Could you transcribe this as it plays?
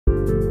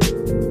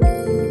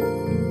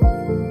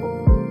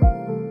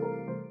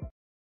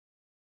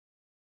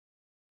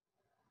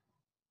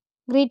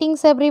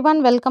Greetings everyone,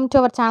 welcome to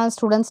our channel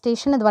Student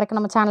Station. இது வரைக்கும்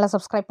நம்ம சேனலை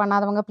சப்ஸ்கிரைப்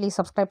பண்ணாதவங்க ப்ளீஸ்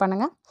சப்ஸ்கிரைப்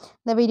பண்ணுங்க.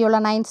 இந்த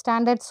வீடியோவில் 9th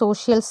standard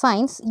social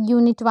science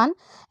unit 1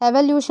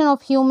 evolution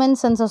of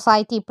humans and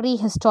society pre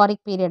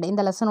historic period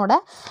இந்த லெசனோட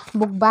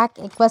book back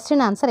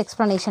question answer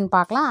explanation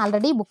பார்க்கலாம்.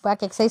 Already book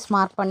back exercise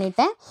mark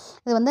பண்ணிட்டேன்.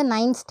 இது வந்து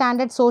 9th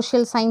ஸ்டாண்டர்ட்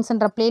சோஷியல்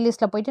சயின்ஸ்ன்ற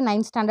பிளேலிஸ்ட்டில் போயிட்டு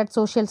 9th ஸ்டாண்டர்ட்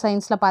சோஷியல்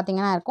சயின்ஸில்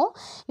பார்த்தீங்கன்னா இருக்கும்.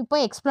 இப்போ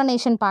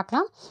எக்ஸ்ப்ளனேஷன்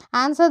பார்க்கலாம்.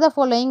 Answer the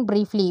following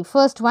briefly.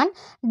 First one,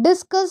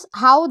 discuss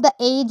how the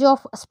age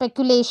of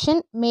speculation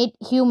made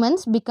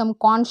humans become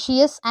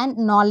conscious and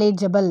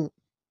knowledgeable.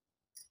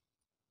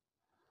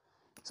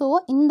 So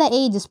இந்த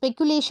ஏஜ்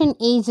ஸ்பெக்குலேஷன்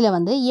ஏஜில்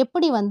வந்து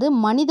எப்படி வந்து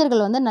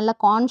மனிதர்கள் வந்து நல்ல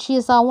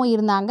கான்ஷியஸாகவும்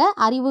இருந்தாங்க,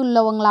 அறிவு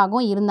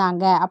உள்ளவங்களாகவும்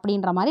இருந்தாங்க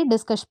அப்படின்ற மாதிரி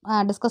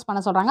டிஸ்கஸ்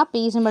பண்ண சொல்கிறாங்க.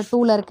 பேஜ் நம்பர்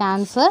 2ல் இருக்க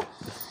ஆன்சர்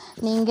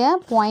நீங்கள்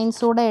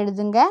பாயிண்ட்ஸோடு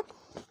எழுதுங்க.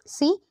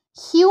 See,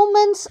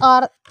 humans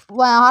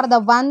are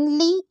the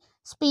only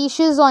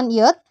species on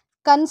earth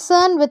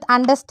concerned with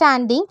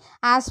understanding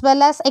as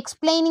well as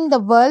explaining the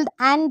world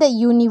and the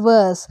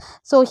universe.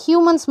 So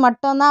humans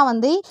மட்டும்தான்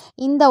வந்து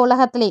இந்த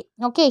உலகத்திலே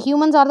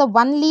humans are the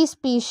only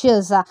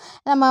species.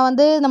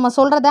 நம்ம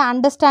சொல்கிறத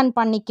அண்டர்ஸ்டாண்ட்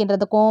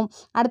பண்ணிக்கிறதுக்கும்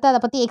அடுத்து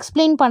அதை பற்றி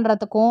எக்ஸ்பிளைன்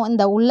பண்ணுறதுக்கும்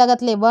இந்த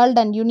உலகத்திலே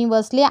வேர்ல்டு அண்ட்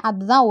யூனிவர்ஸ்லேயே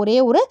அதுதான் ஒரே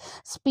ஒரு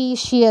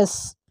species.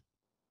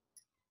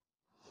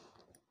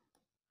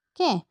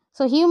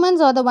 So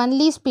humans are the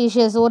only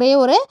species, ஒரே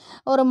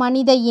ஒரு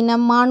மனித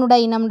இனம் மானுட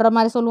இனம்ன்ற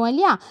மாதிரி சொல்லுவோம்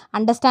இல்லையா,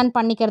 understand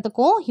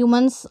பண்ணிக்கிறதுக்கும்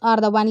humans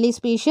are the only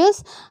species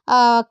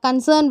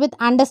concern with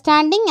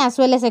understanding as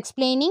well as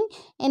explaining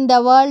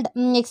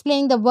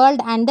the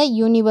world and the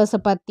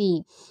யூனிவர்ஸை பற்றி.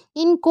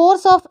 In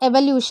course of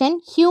evolution,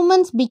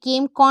 humans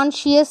became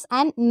conscious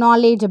and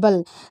knowledgeable.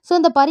 So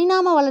இந்த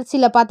பரிணாம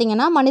வளர்ச்சியில்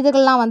பார்த்தீங்கன்னா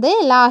மனிதர்கள்லாம் வந்து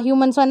எல்லா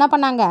ஹியூமன்ஸும் என்ன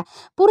பண்ணாங்க,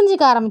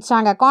 புரிஞ்சிக்க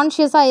ஆரம்பித்தாங்க,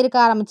 கான்ஷியஸாக இருக்க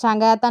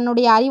ஆரம்பித்தாங்க,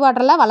 தன்னுடைய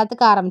அறிவாற்றலை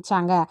வளர்த்துக்க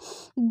ஆரம்பித்தாங்க.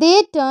 They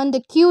turned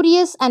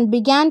curious and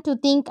began to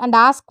think and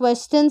ask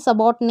questions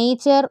about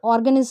nature,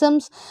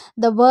 organisms,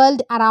 the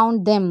world around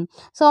them.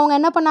 So அவங்க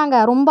என்ன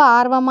பண்ணாங்க, ரொம்ப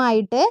ஆர்வமாக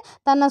ஆகிட்டு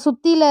தன்னை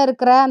சுற்றியில்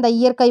இருக்கிற அந்த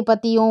இயற்கை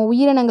பற்றியும்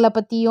உயிரினங்களை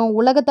பற்றியும்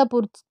உலகத்தை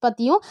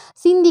பற்றியும்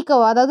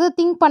சிந்திக்க, அதாவது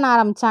திங்க் பண்ண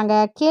ஆரம்பித்தாங்க.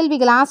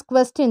 கேள்விகள்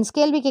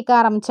கேள்வி கேட்க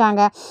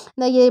ஆரம்பித்தாங்க.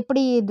 இந்த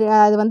எப்படி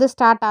இது வந்து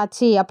ஸ்டார்ட்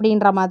ஆச்சு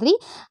அப்படின்ற மாதிரி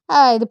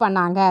இது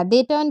பண்ணாங்க.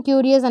 They turned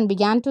curious and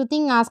began to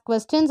think, ask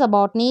questions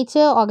about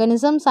nature,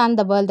 organisms and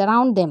the world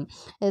around them.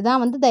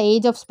 இதுதான் வந்து the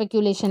age of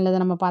speculation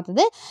நம்ம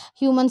பார்த்தது.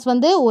 ஹியூமன்ஸ்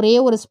வந்து ஒரே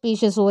ஒரு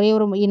ஸ்பீஷஸ், ஒரே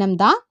ஒரு இனம்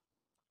தான்.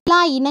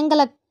 எல்லா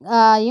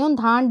இனங்களையும்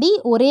தாண்டி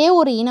ஒரே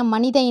ஒரு இனம்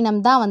மனித இனம்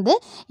தான் வந்து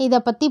இதை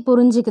பற்றி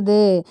புரிஞ்சுக்குது.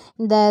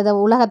 இந்த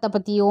உலகத்தை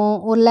பற்றியும்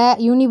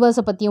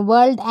யூனிவர்ஸை பற்றியும்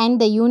வேர்ல்ட் அண்ட்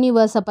த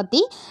யூனிவர்ஸை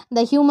பற்றி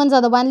இந்த humans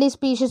are the only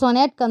species on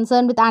earth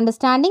concern with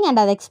understanding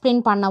and அதை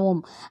எக்ஸ்பிளைன் பண்ணவும்.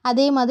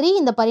 அதே மாதிரி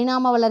இந்த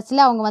பரிணாம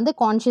வளர்ச்சியில் அவங்க வந்து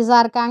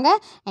கான்ஷியஸாக இருக்காங்க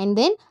and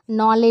then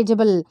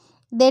knowledgeable.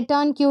 They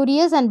turned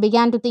curious and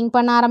began to think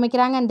பண்ண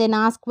ஆரம்பிக்கிறாங்க and then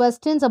ask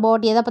questions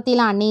about எதை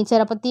பற்றிலாம்,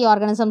 நேச்சரை பற்றி,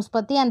 ஆர்கானிசம்ஸ்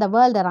பற்றி and the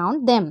world around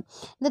them.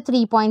 இந்த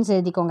 3 பாயிண்ட்ஸ்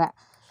எழுதிக்கோங்க.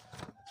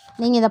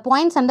 நீங்கள் இந்த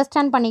பாயிண்ட்ஸ்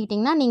அண்டர்ஸ்டாண்ட்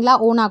பண்ணிக்கிட்டிங்கன்னா நீங்களா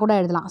ஓனாக கூட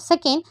எழுதலாம்.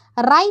 Second,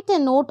 right a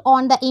note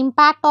on the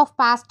impact of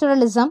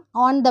பாஸ்டரலிசம்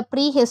on the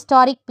pre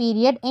historic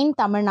period இன்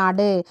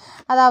தமிழ்நாடு.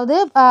 அதாவது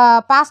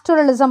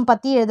பாஸ்டரலிசம்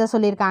பற்றி எழுத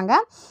சொல்லியிருக்காங்க.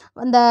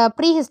 இந்த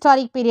ப்ரீ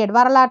ஹிஸ்டாரிக் பீரியட்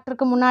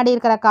வரலாற்றுக்கு முன்னாடி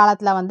இருக்கிற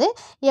காலத்தில் வந்து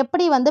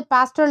எப்படி வந்து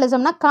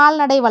பாஸ்டரலிசம்னா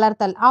கால்நடை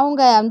வளர்த்தல்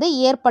அவங்க வந்து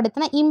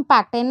ஏற்படுத்தின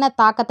இம்பேக்ட் என்ன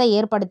தாக்கத்தை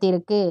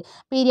ஏற்படுத்தியிருக்கு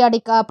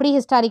ப்ரீ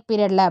ஹிஸ்டாரிக்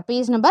பீரியடில்.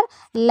 Page number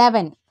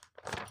 11.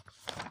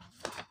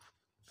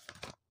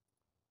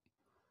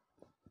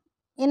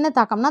 என்ன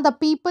தாக்கம்னா, the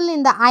people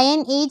in the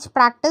iron age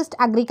practiced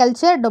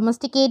agriculture,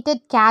 domesticated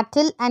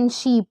cattle and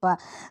sheep.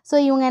 So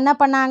இவங்க என்ன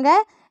பண்ணாங்க,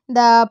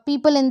 இந்த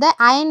பீப்புள் இந்த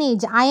அயன்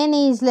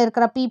ஏஜில்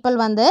இருக்கிற பீப்புள்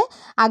வந்து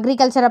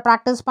அக்ரிகல்ச்சரை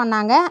ப்ராக்டிஸ்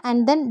பண்ணாங்க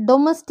அண்ட் தென்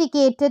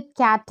டொமஸ்டிகேட்டட்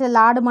கேட்டில்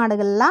ஆடு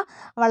மாடுகள்லாம்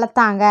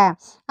வளர்த்தாங்க.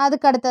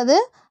 அதுக்கு அடுத்தது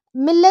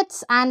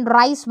millets and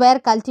rise where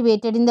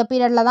cultivated. இந்த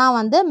பீரியடில் தான்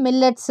வந்து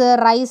மில்லட்ஸு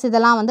ரைஸ்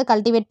இதெல்லாம் வந்து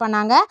கல்டிவேட்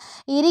பண்ணாங்க.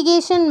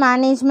 Irrigation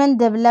management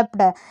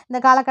developed. இந்த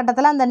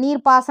காலகட்டத்தில் அந்த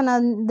நீர்ப்பாசன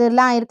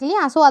இதெல்லாம் இருக்கு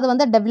இல்லையா, ஸோ அது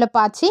வந்து டெவலப்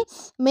ஆச்சு.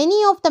 Many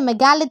of the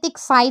megalithic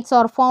sides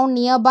are found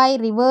nearby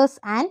reverse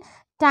and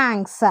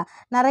tanks.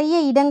 நிறைய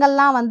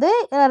இடங்கள்லாம் வந்து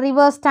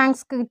ரிவர்ஸ்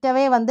டேங்க்ஸ்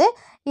கிட்டவே வந்து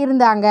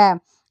இருந்தாங்க.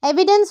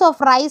 Evidence of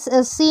rice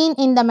is seen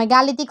in the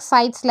megalithic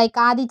sites like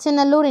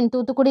Adichanallur in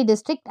Thoothukudi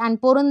district and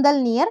Porundal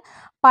near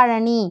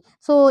Palani.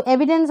 So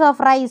evidence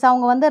of rice,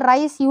 அவங்க வந்து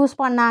rice use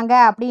பண்ணாங்க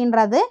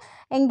அப்படின்றது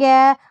இங்கே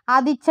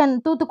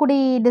தூத்துக்குடி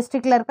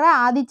டிஸ்ட்ரிக்டில் இருக்கிற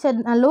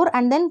Adichanallur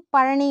and then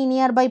Palani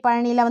nearby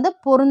பழனியில் வந்து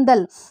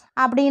பொருந்தல்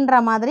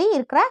அப்படின்ற மாதிரி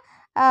இருக்கிற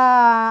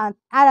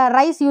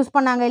ரைஸ் யூஸ்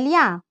பண்ணாங்க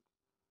இல்லையா.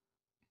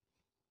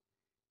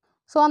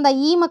 ஸோ அந்த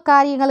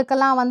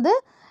ஈமக்காரியங்களுக்கெல்லாம் வந்து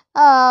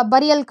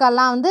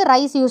பரியல்கெல்லாம் வந்து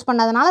ரைஸ் யூஸ்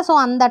பண்ணதுனால ஸோ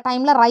அந்த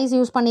டைமில் ரைஸ்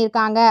யூஸ்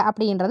பண்ணியிருக்காங்க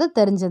அப்படின்றது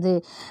தெரிஞ்சது.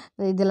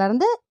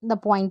 இதிலேருந்து இந்த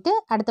பாயிண்ட்டு.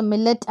 அடுத்து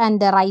millet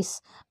and rise.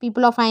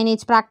 People of fine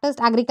age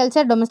practised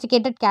agriculture,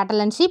 domesticated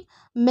கேட்டல் and sheep.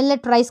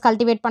 Millet rice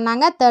cultivate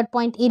பண்ணாங்க. Third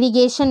point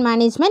irrigation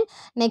management.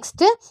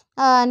 Next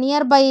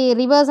nearby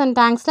reverse and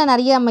டேங்க்ஸில்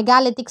நிறைய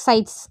மெகாலித்திக்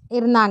சைட்ஸ்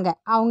இருந்தாங்க,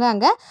 அவங்க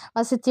அங்கே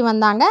வசித்து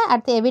வந்தாங்க.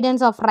 அடுத்து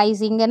எவிடன்ஸ் ஆஃப்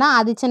ரைஸ் இங்கன்னா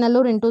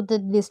ஆதிச்சநல்லூர் இன்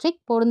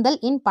district, Porunthal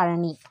in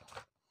Palani.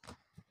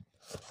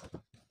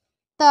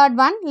 Third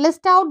one,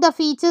 list out the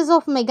features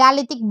of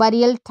megalithic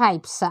பரியல்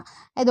types.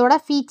 இதோட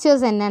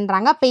features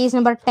என்னன்றாங்க, page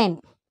number 10.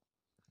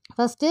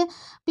 First,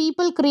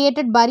 people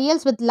created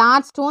burials with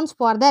large stones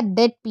for the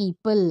dead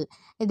people.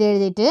 இது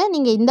எழுதிட்டு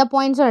நீங்கள் இந்த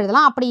பாயிண்ட்ஸும்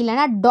எழுதலாம். அப்படி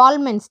இல்லைன்னா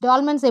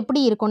டால்மென்ஸ்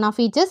எப்படி இருக்கும்னா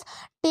features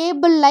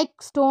table like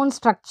stone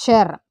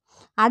structure.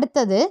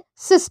 அடுத்தது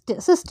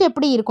சிஸ்ட்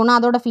எப்படி இருக்கும்னா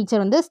அதோட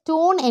ஃபீச்சர் வந்து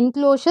stone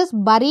enclosures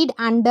buried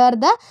under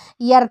the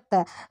earth.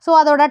 So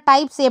அதோட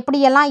டைப்ஸ்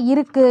எப்படியெல்லாம்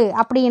இருக்குது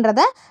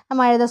அப்படின்றத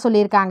நம்ம எழுத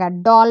சொல்லியிருக்காங்க.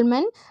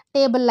 டால்மென்,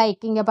 டேபிள்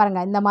லைக் இங்கே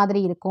பாருங்கள் இந்த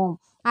மாதிரி இருக்கும்.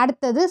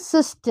 அடுத்தது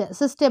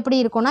சிஸ்ட் எப்படி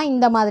இருக்கும்னா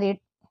இந்த மாதிரி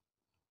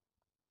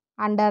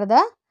under the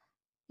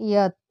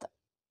earth,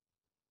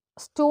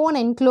 stone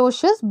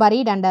enclosures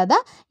buried under the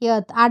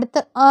earth.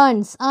 அடுத்து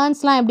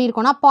ஏர்ன்ஸ்லாம் எப்படி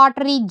இருக்கும்னா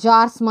பாட்டரி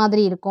ஜார்ஸ்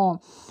மாதிரி இருக்கும்.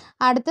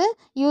 அடுத்து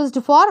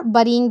used for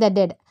பரியிங் the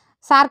dead.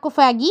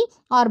 சார்கோஃபேகி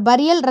R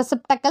பரியல்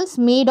ரெசிப்டக்கல்ஸ்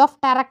made of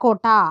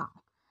terracotta.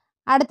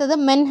 அடுத்தது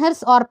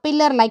மென்ஹர்ஸ் R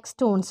pillar like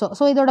stones.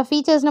 So இதோட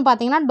ஃபீச்சர்ஸ்னு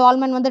பார்த்தீங்கன்னா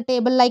டால்மென் வந்து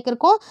டேபிள் லைக்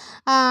இருக்கும்.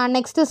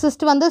 நெக்ஸ்ட்டு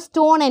சிஸ்ட் வந்து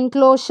ஸ்டோன்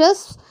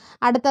என்க்ளோஷர்ஸ்.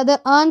 அடுத்தது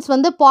ஏர்ன்ஸ்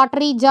வந்து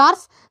pottery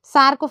jars.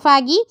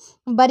 சார்கோஃபேகி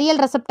பரியல்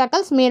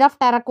ரெசிப்டக்கல்ஸ் made of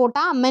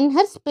terracotta.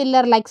 மென்ஹர்ஸ்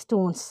pillar like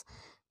stones.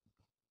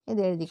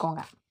 இது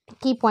எழுதிக்கோங்க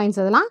கீ பாயிண்ட்ஸ்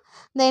இதெல்லாம்.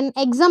 தென்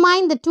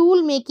examine the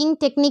tool making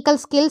technical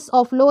skills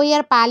of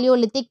lower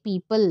paleolithic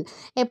people.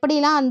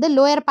 எப்படிலாம் வந்து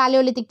லோயர்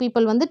பேலியோலித்திக்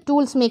பீப்புள் வந்து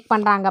டூல்ஸ் மேக்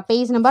பண்ணுறாங்க.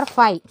 Page number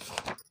 5.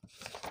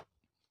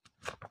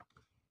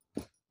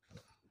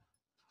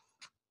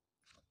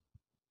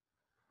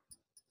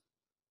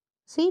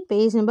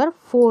 பேஜ் நம்பர்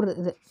 4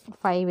 இது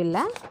 5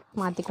 இல்லை,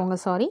 மாற்றிக்கோங்க,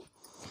 sorry.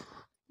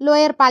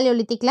 Lower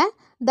பேலியோலித்திக்கில்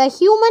the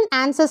human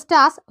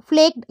ancestors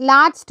flaked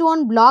large stone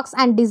blocks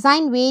and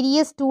designed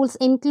various tools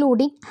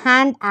including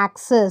hand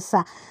axes.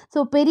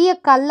 So பெரிய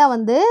கல்லை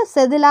வந்து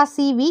செதிலா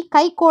சீவி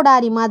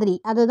கைக்கோடாரி மாதிரி,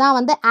 அதுதான்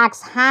வந்து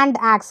ஆக்ஸ், ஹேண்ட்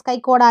ஆக்ஸ்.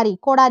 கோடாரி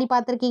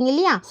பார்த்துருக்கீங்க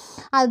இல்லையா,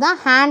 அதுதான்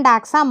ஹேண்ட்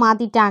ஆக்ஸாக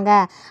மாற்றிட்டாங்க.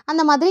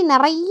 அந்த மாதிரி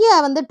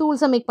நிறைய வந்து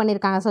டூல்ஸை மேக்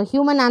பண்ணியிருக்காங்க. ஸோ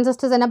ஹியூமன்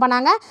ஆன்சஸ்டர்ஸ் என்ன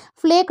பண்ணாங்க,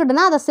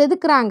 ஃப்ளேக்குடுனா அதை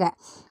செதுக்குறாங்க.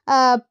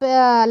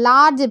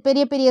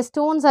 பெரிய பெரிய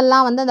ஸ்டோன்ஸ்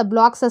எல்லாம் வந்து அந்த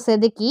பிளாக்ஸை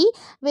செதுக்கி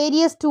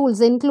வேரியஸ்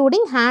டூல்ஸ்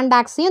இன்க்ளூடிங் ஹேண்ட்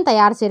ஆக்ஸையும்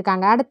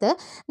தயாரிச்சிருக்காங்க. அடுத்து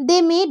they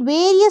made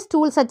various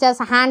tools such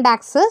as hand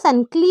access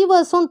and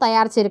க்ளீவர்ஸும்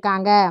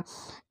தயாரிச்சிருக்காங்க.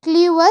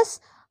 க்ளீவர்ஸ்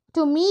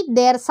to meet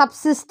there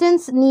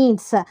subsistence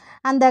needs.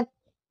 அந்த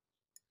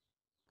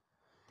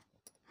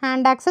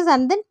ஹேண்ட் ஆக்ஸஸ்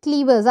அண்ட் தென்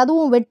க்ளீவர்ஸ்,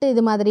 அதுவும் வெட்டு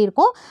இது மாதிரி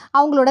இருக்கும்,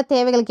 அவங்களோட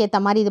தேவைகளுக்கு ஏற்ற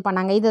மாதிரி இது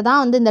பண்ணாங்க. இதை தான்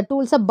வந்து இந்த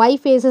டூல்ஸை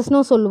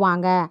பைஃபேஸஸ்னு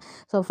சொல்லுவாங்க.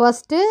 ஸோ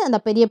ஃபர்ஸ்ட்டு அந்த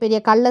பெரிய பெரிய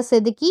கல்லை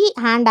செதுக்கி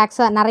ஹேண்ட்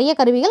ஆக்ஸாக நிறைய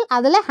கருவிகள்,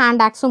 அதில்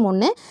ஹேண்ட் ஆக்ஸும்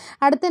ஒன்று.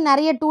 அடுத்து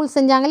நிறைய டூல்ஸ்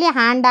செஞ்சாங்க இல்லையா,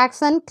 hand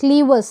aux and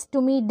க்ளீவர்ஸ்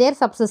to meet there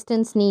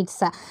subsistence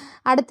needs.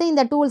 அடுத்து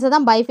இந்த டூல்ஸை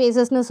தான்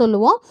பைஃபேஸஸ்னு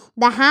சொல்லுவோம்.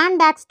 த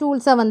ஹேண்ட் ஆக்ஸ்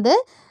டூல்ஸை வந்து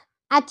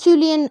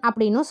அச்சுலியன்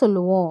அப்படின்னு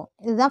சொல்லுவோம்.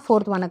 இதுதான்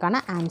 4th ஒனுக்கான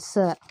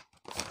answer.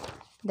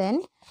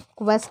 Then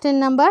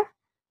question number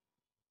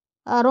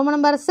Roman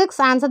number 6,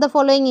 answer the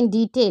following in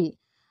detail.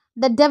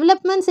 The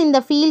developments in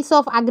the fields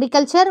of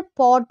agriculture,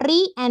 pottery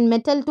and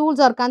metal tools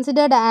are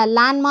considered a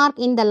landmark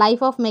in the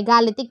life of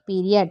megalithic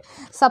period.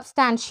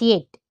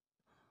 Substantiate.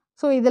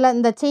 So இதில்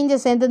இந்த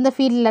changes எந்தெந்த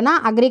ஃபீல்ட்லனா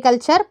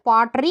agriculture,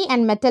 பாட்ரி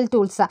and metal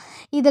tools,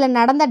 இதில்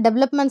நடந்த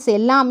developments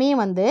எல்லாமே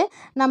வந்து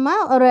நம்ம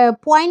ஒரு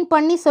point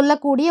பண்ணி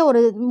சொல்லக்கூடிய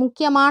ஒரு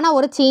முக்கியமான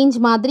ஒரு சேஞ்ச்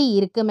மாதிரி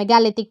இருக்குது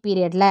மெகாலித்திக்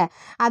பீரியடில்.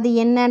 அது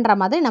என்னன்ற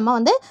மாதிரி நம்ம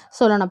வந்து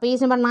சொல்லணும்.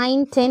 Page number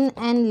 9, 10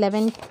 and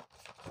 11,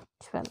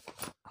 12.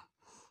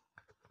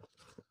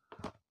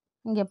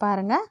 இங்கே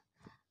பாருங்கள்,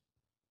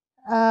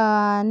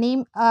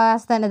 name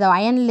as the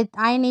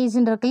iron age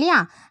இருக்கு இல்லையா,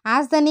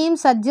 as the name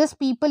suggests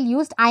people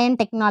used iron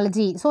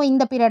technology. So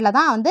இந்த பீரியடில்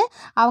தான் வந்து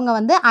அவங்க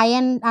வந்து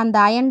அந்த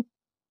அயன்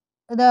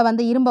இதை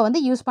வந்து இரும்பை வந்து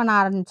யூஸ் பண்ண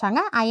ஆரம்பித்தாங்க.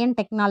 அயன்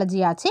டெக்னாலஜி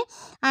ஆச்சு.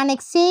 And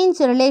exchange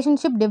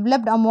relationship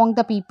developed among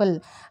the people.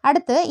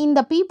 அடுத்து இந்த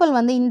பீப்புள்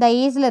வந்து இந்த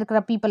ஏஜில்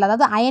இருக்கிற பீப்புள்,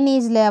 அதாவது அயன்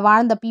ஏஜில்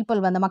வாழ்ந்த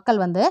பீப்புள் வந்து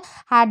மக்கள் வந்து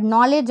had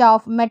knowledge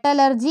of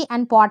metallurgy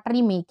and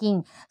pottery making.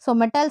 So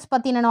metals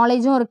பற்றின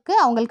நாலேஜும்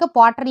இருக்குது, அவங்களுக்கு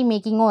பாட்டரி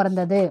மேக்கிங்கும்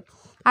இருந்தது.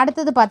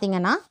 அடுத்தது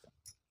பார்த்திங்கன்னா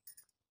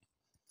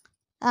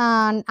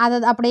அதை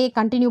அப்படியே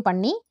கண்டினியூ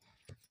பண்ணி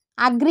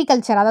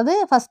அக்ரிகல்ச்சர், அதாவது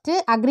ஃபஸ்ட்டு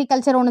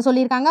அக்ரிகல்ச்சர் ஒன்று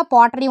சொல்லியிருக்காங்க,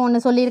 பாட்டரி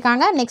ஒன்று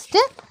சொல்லியிருக்காங்க,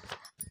 நெக்ஸ்ட்டு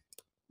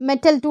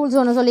மெட்டல் டூல்ஸ்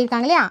ஒன்று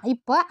சொல்லியிருக்காங்க இல்லையா.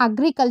 இப்போ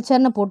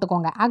அக்ரிகல்ச்சர்னு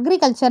போட்டுக்கோங்க.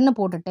 அக்ரிகல்ச்சர்னு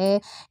போட்டுட்டு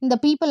இந்த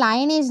பீப்புள்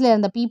அயனேஜில்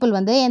இருந்த பீப்புள்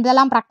வந்து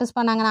எதெல்லாம் ப்ராக்டிஸ்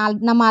பண்ணாங்க,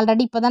 நம்ம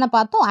ஆல்ரெடி இப்போ தானே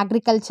பார்த்தோம்.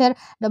 அக்ரிகல்ச்சர்,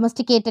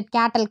 டொமஸ்டிகேட்டட்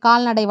கேட்டல்,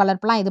 கால்நடை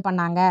வளர்ப்புலாம் இது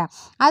பண்ணாங்க.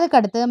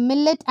 அதுக்கடுத்து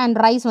மில்லட் அண்ட்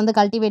ரைஸ் வந்து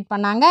கல்டிவேட்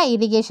பண்ணாங்க.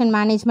 இரிகேஷன்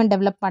மேனேஜ்மெண்ட்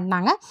டெவலப்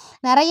பண்ணாங்க.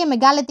 நிறைய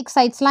மெகாலித்திக்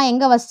சைட்ஸ்லாம்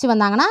எங்கே வசித்து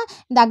வந்தாங்கன்னா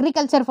இந்த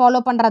அக்ரிகல்ச்சர்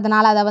ஃபாலோ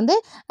பண்ணுறதுனால, அதை வந்து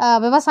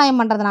விவசாயம்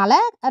பண்ணுறதுனால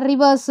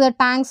ரிவர்ஸு,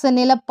 டேங்க்ஸு,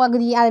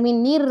 நிலப்பகுதி, ஐ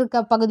மீன் நீர்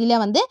இருக்க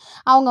பகுதியில் வந்து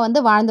அவங்க வந்து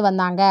வாழ்ந்து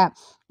வந்தாங்க.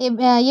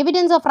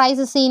 Evidence of rice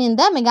is scene in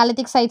the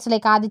megalithic sides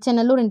like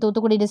Adichanallur in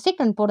Thoothukudi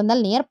district and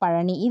Porunthal near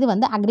Palani. இது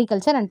வந்து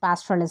அக்ரிகல்ச்சர் அண்ட்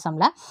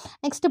பாஸ்ட்ரலிசமில்.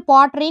 நெக்ஸ்ட்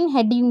பாட்ரின்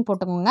ஹெட்டிங்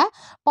போட்டுக்கோங்க.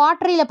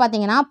 பாட்ரியில்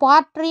பார்த்தீங்கன்னா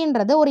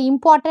பாட்ரின்றது ஒரு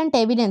இம்பார்ட்டண்ட்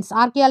எவிடன்ஸ்.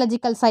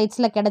 ஆர்கியாலஜிக்கல்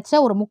சைட்ஸில்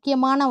கிடைச்ச ஒரு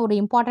முக்கியமான ஒரு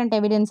இம்பார்ட்டண்ட்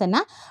எவிடன்ஸ்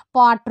என்ன,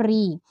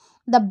 பாட்ரி.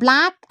 த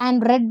பிளாக்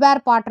அண்ட் ரெட்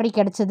வேர் பாட்ரி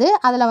கிடச்சிது.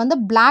 அதில் வந்து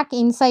பிளாக்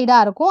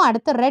இன்சைடாக இருக்கும்,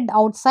 அடுத்து red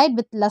out side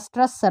with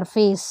lustrous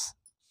surface.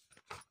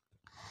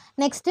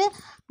 Next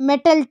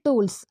metal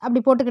tools அப்படி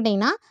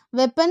போட்டுக்கிட்டிங்கன்னா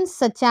weapons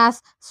such as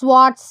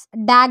swords,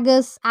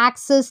 daggers,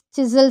 access,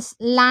 சிசில்ஸ்,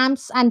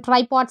 lamps and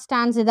tripod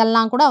stands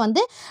இதெல்லாம் கூட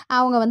வந்து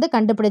அவங்க வந்து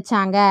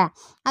கண்டுபிடிச்சாங்க.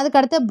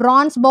 அதுக்கடுத்து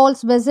France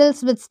bowls,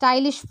 vessels with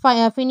stylish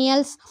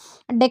ஃபினியல்ஸ்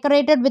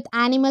decorated with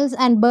animals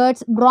and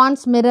birds,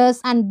 France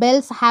mirrors and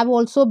bells have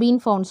also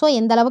been found. So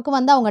எந்த அளவுக்கு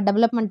வந்து அவங்க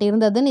டெவலப்மெண்ட்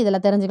இருந்ததுன்னு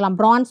இதில் தெரிஞ்சுக்கலாம்.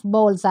 பிரான்ஸ்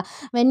பவுல்ஸ்,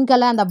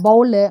 வெண்கல அந்த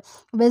பவுலு,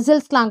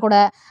 வெசல்ஸ்லாம் கூட.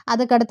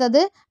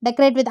 அதுக்கடுத்தது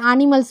டெக்கரேட் வித்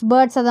அனிமல்ஸ்,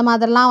 பேர்ட்ஸ், அது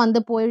மாதிரிலாம்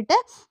வந்து போயிட்டு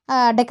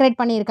டெக்கரேட்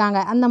பண்ணியிருக்காங்க.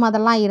 அந்த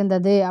மாதிரிலாம்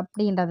இருந்தது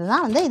அப்படின்றது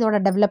தான் வந்து இதோட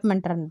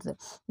டெவலப்மெண்ட் இருந்தது.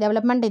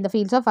 டெவலப்மெண்ட் இந்த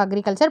fields of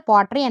agriculture,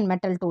 பாட்ரி and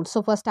metal tools.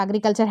 So first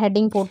agriculture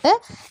heading போட்டு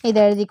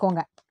இதை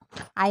எழுதிக்கோங்க.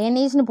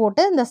 அயனேஜ்னு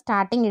போட்டு இந்த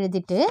ஸ்டார்டிங்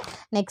எழுதிட்டு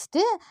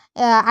நெக்ஸ்ட்டு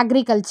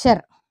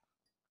அக்ரிகல்ச்சர்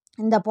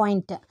இந்த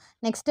point,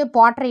 next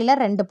பாட்ரியில்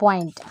 2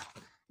 point,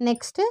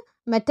 next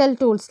metal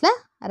டூல்ஸில்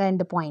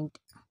 2 point.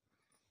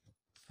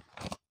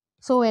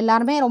 So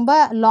எல்லாருமே ரொம்ப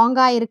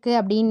லாங்காக இருக்குது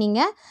அப்படின்னு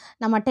நீங்கள்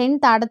நம்ம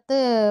 10th அடுத்து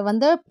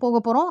வந்து போக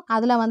போகிறோம்.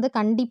 அதில் வந்து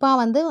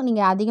கண்டிப்பாக வந்து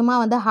நீங்கள்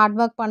அதிகமாக வந்து ஹார்ட்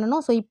ஒர்க்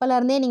பண்ணணும். ஸோ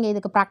இப்போலேருந்தே நீங்கள்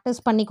இதுக்கு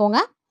ப்ராக்டிஸ் பண்ணிக்கோங்க.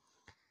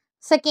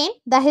 Second,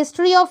 the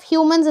history of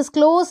humans is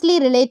closely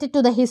related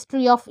to the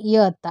history of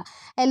earth.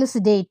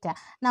 Elucidate.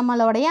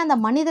 நம்மளுடைய அந்த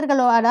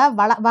மனிதர்களோட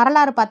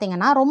வரலாறு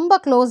பார்த்திங்கன்னா ரொம்ப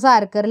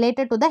க்ளோஸாக இருக்குது.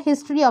 Related to the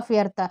history of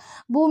earth.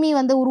 பூமி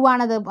வந்து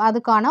உருவானது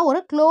அதுக்கான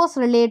ஒரு க்ளோஸ்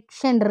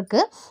ரிலேஷன்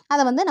இருக்குது.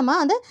 அதை வந்து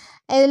நம்ம வந்து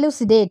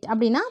எலுசிடேட்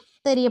அப்படின்னா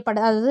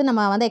அதாவது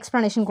நம்ம வந்து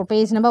explanation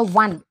page number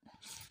 1.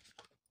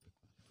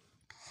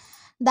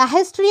 The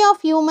history of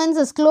humans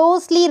is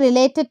closely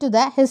related to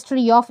the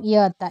history of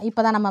earth.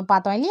 இப்போ தான் நம்ம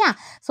பார்த்தோம் இல்லையா.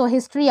 ஸோ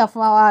ஹிஸ்ட்ரி ஆஃப்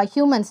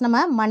ஹியூமன்ஸ்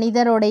நம்ம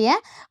மனிதருடைய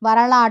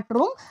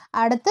வரலாற்றும்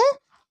அடுத்து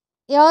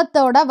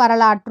எர்த்தோட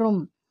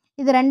வரலாற்றும்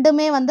இது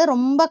ரெண்டுமே வந்து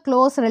ரொம்ப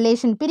க்ளோஸ்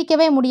ரிலேஷன்,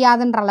 பிரிக்கவே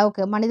முடியாதுன்ற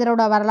அளவுக்கு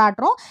மனிதரோட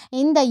வரலாற்றும்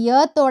இந்த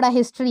எர்த்தோட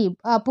ஹிஸ்ட்ரி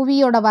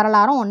புவியோட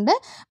வரலாறும் வந்து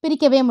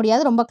பிரிக்கவே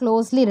முடியாது, ரொம்ப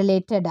closely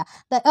related.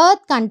 The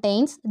earth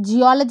contains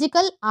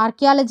geological,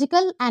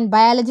 archaeological and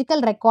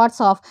biological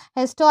records of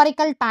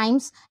historical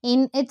times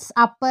in it's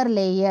Appar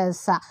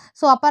layers.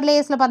 So Appar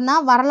லேயர்ஸில்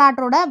பார்த்தீங்கன்னா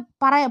வரலாற்றோட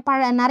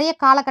நிறைய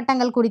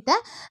காலகட்டங்கள் குறித்த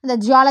இந்த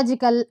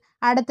ஜியாலஜிக்கல்,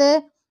 அடுத்து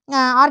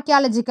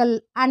ஆர்கியாலஜிக்கல்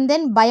அண்ட்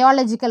தென்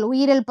பயாலஜிக்கல்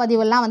உயிரியல்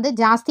பதிவெல்லாம் வந்து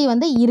ஜாஸ்தி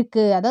வந்து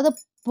இருக்குது, அதாவது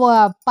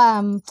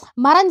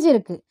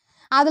மறைஞ்சிருக்கு.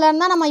 அதில்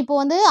இருந்தால் நம்ம இப்போ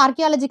வந்து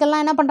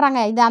ஆர்கியாலஜிக்கல்லாம் என்ன பண்ணுறாங்க,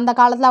 இது அந்த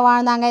காலத்தில்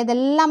வாழ்ந்தாங்க, இது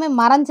எல்லாமே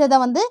மறைஞ்சதை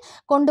வந்து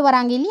கொண்டு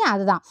வராங்க இல்லையா.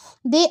 அதுதான்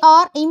they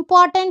are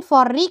important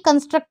for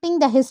reconstructing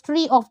the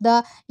history of the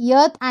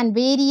earth and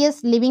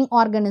various living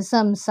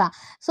organisms.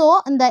 So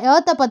இந்த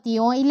எர்த்தை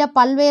பற்றியும் இல்லை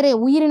பல்வேறு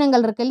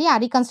உயிரினங்கள் இருக்குது இல்லையா,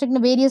 ரீகன்ஸ்ட்ரக்ட்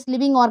வேரியஸ்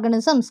லிவிங்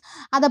ஆர்கனிசம்ஸ்,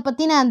 அதை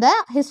பற்றின அந்த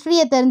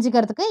ஹிஸ்ட்ரியை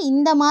தெரிஞ்சுக்கிறதுக்கு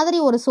இந்த மாதிரி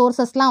ஒரு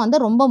சோர்சஸ்லாம்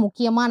வந்து ரொம்ப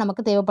முக்கியமாக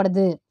நமக்கு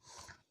தேவைப்படுது.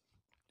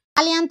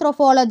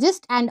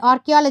 Paleoanthropologists and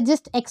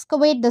archaeologists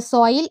excavate the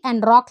soil and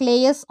rock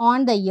layers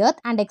on the earth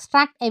and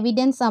extract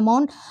evidence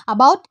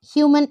about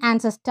human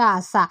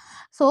ancestors.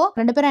 So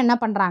 2 பேரும் என்ன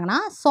பண்ணுறாங்கன்னா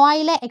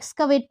சாயிலை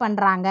எக்ஸ்கவேட்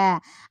பண்ணுறாங்க.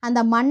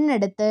 அந்த மண்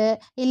எடுத்து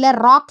இல்லை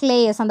ராக்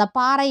லேயர்ஸ், அந்த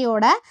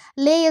பாறையோட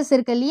லேயர்ஸ்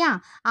இருக்குது இல்லையா,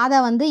 அதை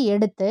வந்து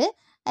எடுத்து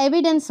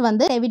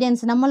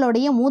எவிடன்ஸ்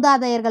நம்மளுடைய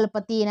மூதாதையர்கள்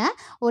பற்றின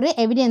ஒரு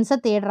எவிடன்ஸை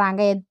தேடுறாங்க.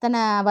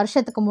 எத்தனை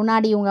வருஷத்துக்கு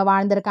முன்னாடி இவங்க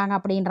வாழ்ந்திருக்காங்க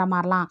அப்படின்ற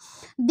மாதிரிலாம்.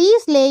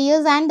 These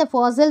layers and the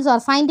fossils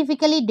are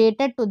scientifically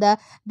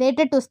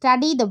dated to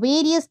study the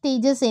various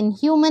stages in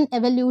human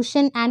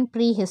evolution and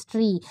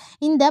prehistory.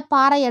 இந்த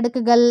பாறை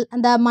அடுக்குகள்,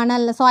 அந்த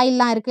மணல்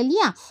சாயில்லாம் இருக்குது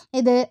இல்லையா,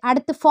 இது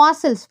அடுத்து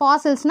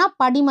ஃபாசில்ஸ்னால்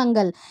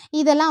படிமங்கள்,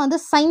 இதெல்லாம் வந்து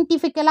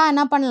சயின்டிஃபிக்கலாக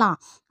என்ன பண்ணலாம்,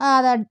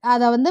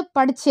 அதை வந்து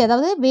படித்து,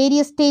 அதாவது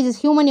வேரியஸ்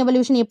ஸ்டேஜஸ் ஹியூமன்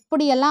எவல்யூஷன்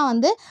எப்படியெல்லாம்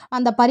வந்து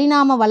அந்த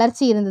பரிணாம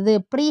வளர்ச்சி இருந்தது,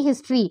 ப்ரீ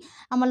ஹிஸ்ட்ரி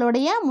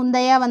நம்மளுடைய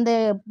முந்தைய வந்து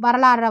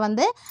வரலாறை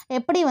வந்து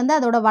எப்படி வந்து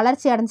அதோட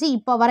வளர்ச்சி அடைஞ்சு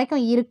இப்போ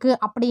வரைக்கும் இருக்குது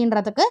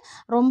அப்படின்றதுக்கு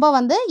ரொம்ப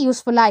வந்து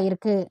யூஸ்ஃபுல்லாக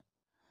இருக்குது.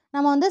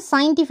 நம்ம வந்து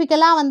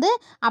சயின்டிஃபிக்கலாக வந்து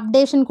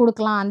அப்டேஷன்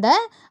கொடுக்கலாம் அந்த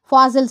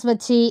ஃபாசில்ஸ்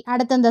வச்சு,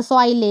 அடுத்து அந்த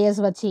சாயில்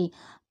லேயர்ஸ் வச்சு.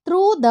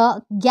 Through the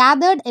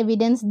gathered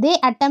evidence, they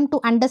attempt to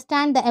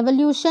understand the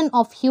evolution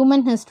of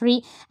human history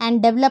and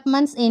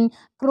developments in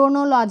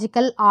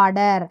குரோனோலாஜிக்கல்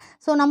order.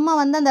 So நம்ம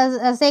வந்து அந்த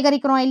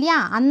சேகரிக்கிறோம் இல்லையா,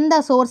 அந்த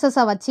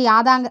சோர்ஸஸை வச்சு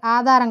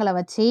ஆதாரங்களை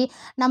வச்சு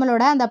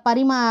நம்மளோட அந்த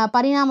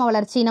பரிணாம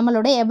வளர்ச்சி,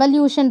 நம்மளோட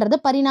எவல்யூஷன்றது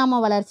பரிணாம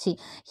வளர்ச்சி,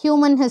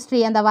 ஹியூமன்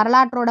ஹிஸ்ட்ரி அந்த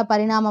வரலாற்றோட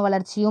பரிணாம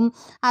வளர்ச்சியும்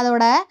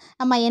அதோட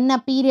நம்ம என்ன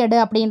பீரியடு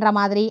அப்படின்ற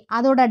மாதிரி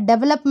அதோட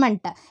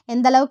டெவலப்மெண்ட்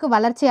எந்த அளவுக்கு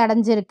வளர்ச்சி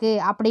அடைஞ்சிருக்கு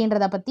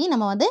அப்படின்றத பற்றி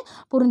நம்ம வந்து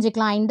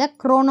புரிஞ்சுக்கலாம். இந்த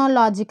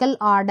குரோனோலாஜிக்கல்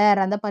ஆர்டர்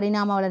அந்த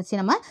பரிணாம வளர்ச்சி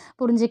நம்ம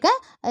புரிஞ்சிக்க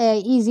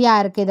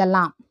ஈஸியாக இருக்குது.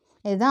 இதெல்லாம்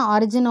இதுதான்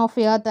ஆரிஜின் ஆஃப்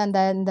எர்த் அந்த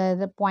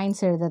இந்த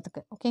பாயிண்ட்ஸ்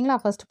எழுதுறதுக்கு. ஓகேங்களா,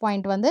 ஃபர்ஸ்ட்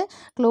பாயிண்ட் வந்து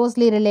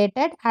க்ளோஸ்லி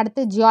ரிலேட்டட்.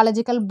 அடுத்து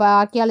ஜியாலஜிக்கல்,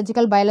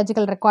 ஆர்கியாலஜிக்கல்,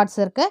 பயாலஜிக்கல் ரெக்கார்ட்ஸ்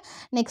இருக்குது.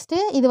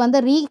 நெக்ஸ்ட்டு இது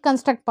வந்து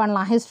ரீகன்ஸ்ட்ரக்ட்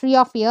பண்ணலாம், history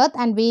of earth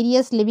and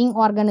various living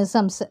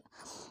organisms.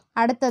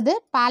 அடுத்தது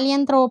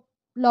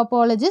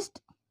பேலியன்த்ரோபாலஜிஸ்ட்,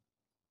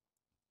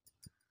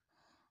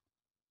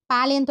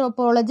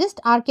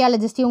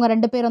 ஆர்கியாலஜிஸ்ட், இவங்க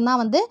 2 பேரும் தான்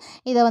வந்து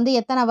இதை வந்து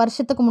எத்தனை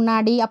வருஷத்துக்கு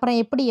முன்னாடி அப்புறம்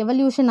எப்படி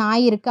எவல்யூஷன்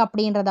ஆகிருக்கு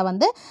அப்படின்றத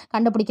வந்து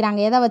கண்டுபிடிக்கிறாங்க.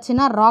 எதை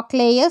வச்சுன்னா rock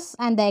layers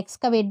and the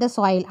excavate the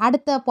soil.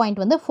 அடுத்த பாயிண்ட்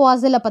வந்து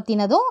ஃபாசிலை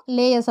பற்றினதும்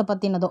லேயர்ஸை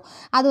பற்றினதும்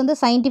அது வந்து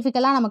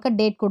சயின்டிஃபிக்கலாக நமக்கு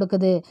டேட்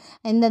கொடுக்குது,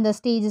 எந்தெந்த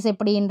ஸ்டேஜஸ்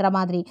எப்படின்ற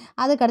மாதிரி.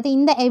 அதுக்கடுத்து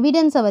இந்த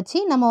எவிடன்ஸை வச்சு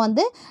நம்ம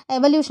வந்து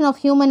எவல்யூஷன்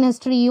ஆஃப் ஹியூமன்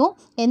ஹிஸ்ட்ரியும்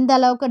எந்த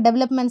அளவுக்கு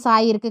டெவலப்மெண்ட்ஸ்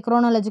ஆகிருக்கு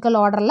குரோனாலஜிக்கல்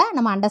ஆர்டரில்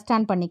நம்ம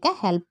அண்டர்ஸ்டாண்ட் பண்ணிக்க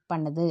ஹெல்ப்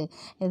பண்ணுது.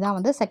 இதுதான்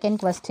வந்து செகண்ட்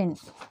கொஸ்டின்.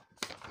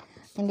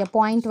 இங்கே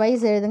பாயிண்ட்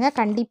வைஸ் எழுதுங்க.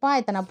 கண்டிப்பாக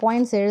இத்தனை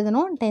பாயிண்ட்ஸ்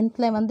எழுதணும்.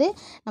 10th வந்து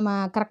நம்ம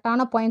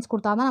கரெக்டான பாயிண்ட்ஸ்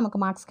கொடுத்தா தான் நமக்கு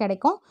மார்க்ஸ்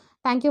கிடைக்கும்.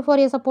 Thank you for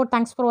your support.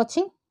 Thanks for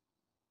வாட்சிங்.